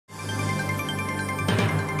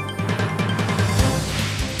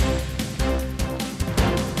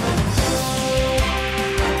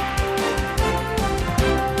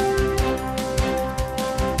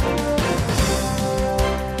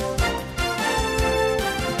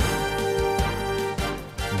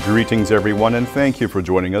Greetings everyone, and thank you for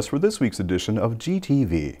joining us for this week's edition of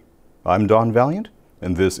GTV. I'm Don Valiant,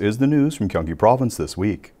 and this is the news from Gyeonggi Province this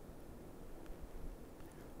week.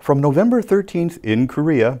 From November 13th in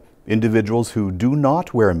Korea, individuals who do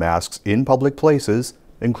not wear masks in public places,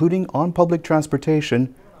 including on public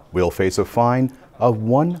transportation, will face a fine of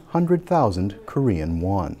 100,000 Korean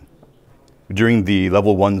won. During the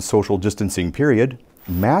Level 1 social distancing period,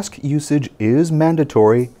 mask usage is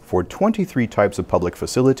mandatory for 23 types of public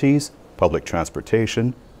facilities, public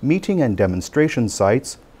transportation, meeting and demonstration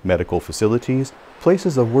sites, medical facilities,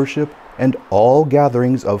 places of worship, and all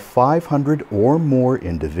gatherings of 500 or more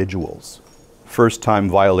individuals. First-time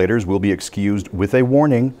violators will be excused with a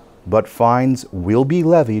warning, but fines will be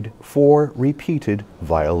levied for repeated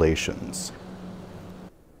violations.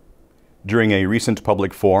 During a recent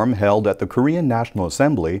public forum held at the Korean National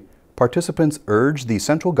Assembly, participants urged the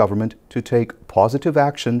central government to take positive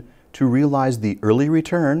action to realize the early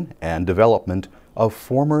return and development of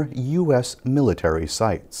former U.S. military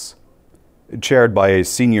sites. Chaired by a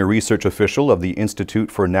senior research official of the Institute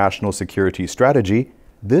for National Security Strategy,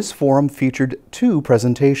 this forum featured two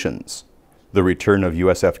presentations: the return of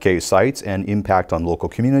USFK sites and impact on local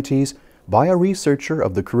communities by a researcher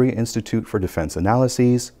of the Korea Institute for Defense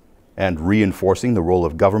Analyses, and reinforcing the role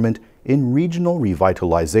of government in regional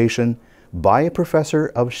revitalization by a professor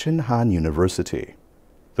of Shinhan University.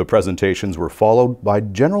 The presentations were followed by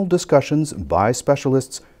general discussions by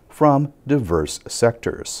specialists from diverse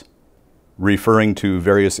sectors. Referring to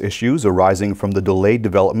various issues arising from the delayed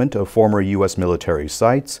development of former U.S. military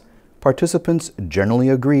sites, participants generally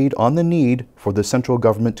agreed on the need for the central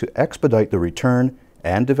government to expedite the return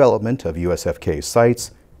and development of USFK sites,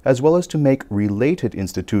 as well as to make related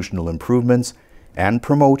institutional improvements and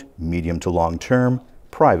promote medium to long-term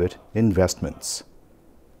private investments.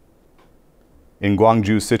 In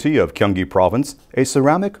Gwangju city of Gyeonggi Province, a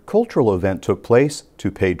ceramic cultural event took place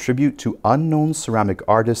to pay tribute to unknown ceramic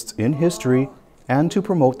artists in history and to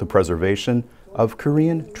promote the preservation of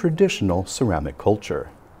Korean traditional ceramic culture.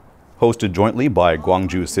 Hosted jointly by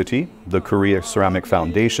Gwangju City, the Korea Ceramic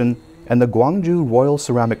Foundation, and the Gwangju Royal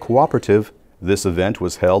Ceramic Cooperative, this event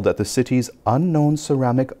was held at the city's Unknown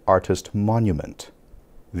Ceramic Artist Monument.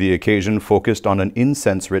 The occasion focused on an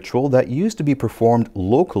incense ritual that used to be performed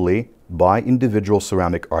locally by individual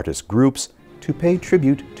ceramic artist groups to pay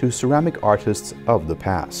tribute to ceramic artists of the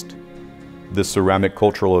past. This ceramic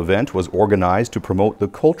cultural event was organized to promote the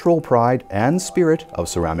cultural pride and spirit of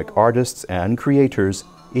ceramic artists and creators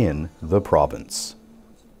in the province.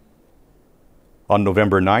 On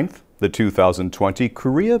November 9th, the 2020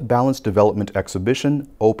 Korea Balanced Development Exhibition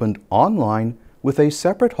opened online with a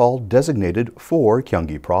separate hall designated for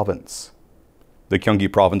Gyeonggi Province. The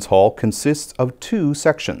Gyeonggi Province Hall consists of two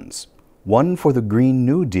sections, one for the Green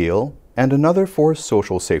New Deal and another for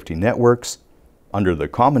social safety networks, under the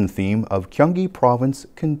common theme of Gyeonggi Province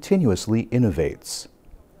continuously innovates.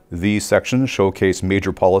 These sections showcase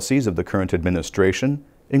major policies of the current administration,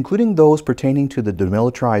 including those pertaining to the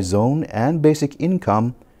demilitarized zone and basic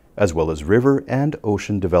income, as well as river and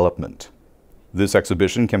ocean development. This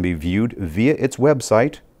exhibition can be viewed via its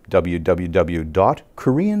website,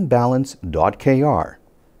 www.koreanbalance.kr.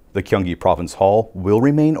 The Gyeonggi Province Hall will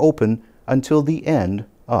remain open until the end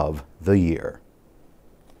of the year.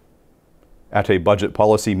 At a budget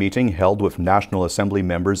policy meeting held with National Assembly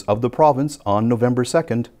members of the province on November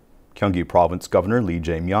 2nd, Gyeonggi Province Governor Lee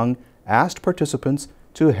Jae-myung asked participants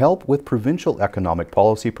to help with provincial economic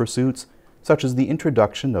policy pursuits such as the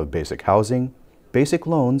introduction of basic housing, basic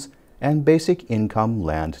loans, and basic income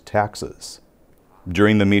land taxes.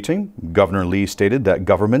 During the meeting, Governor Lee stated that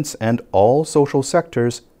governments and all social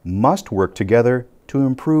sectors must work together to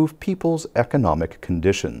improve people's economic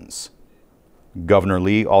conditions. Governor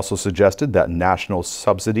Lee also suggested that national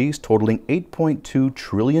subsidies totaling 8.2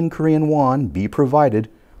 trillion Korean won be provided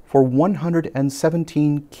for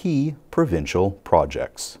 117 key provincial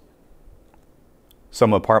projects.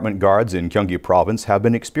 Some apartment guards in Gyeonggi Province have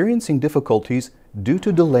been experiencing difficulties due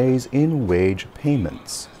to delays in wage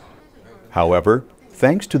payments. However,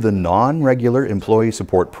 thanks to the non-regular employee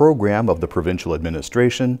support program of the provincial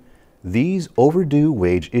administration, these overdue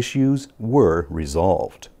wage issues were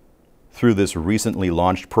resolved. Through this recently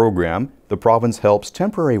launched program, the province helps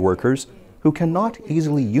temporary workers who cannot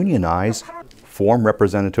easily unionize form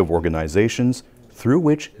representative organizations through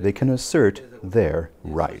which they can assert their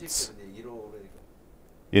rights.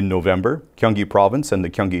 In November, Gyeonggi Province and the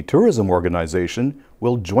Gyeonggi Tourism Organization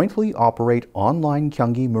will jointly operate online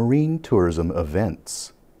Gyeonggi marine tourism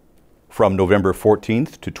events. From November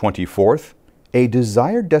 14th to 24th, a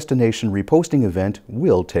desired destination reposting event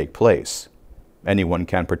will take place. Anyone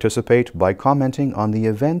can participate by commenting on the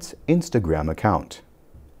event's Instagram account.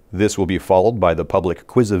 This will be followed by the public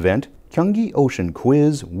quiz event, Gyeonggi Ocean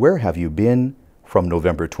Quiz, Where Have You Been?, from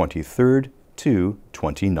November 23rd to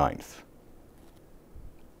 29th.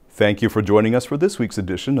 Thank you for joining us for this week's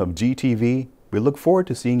edition of GTV. We look forward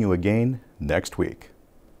to seeing you again next week.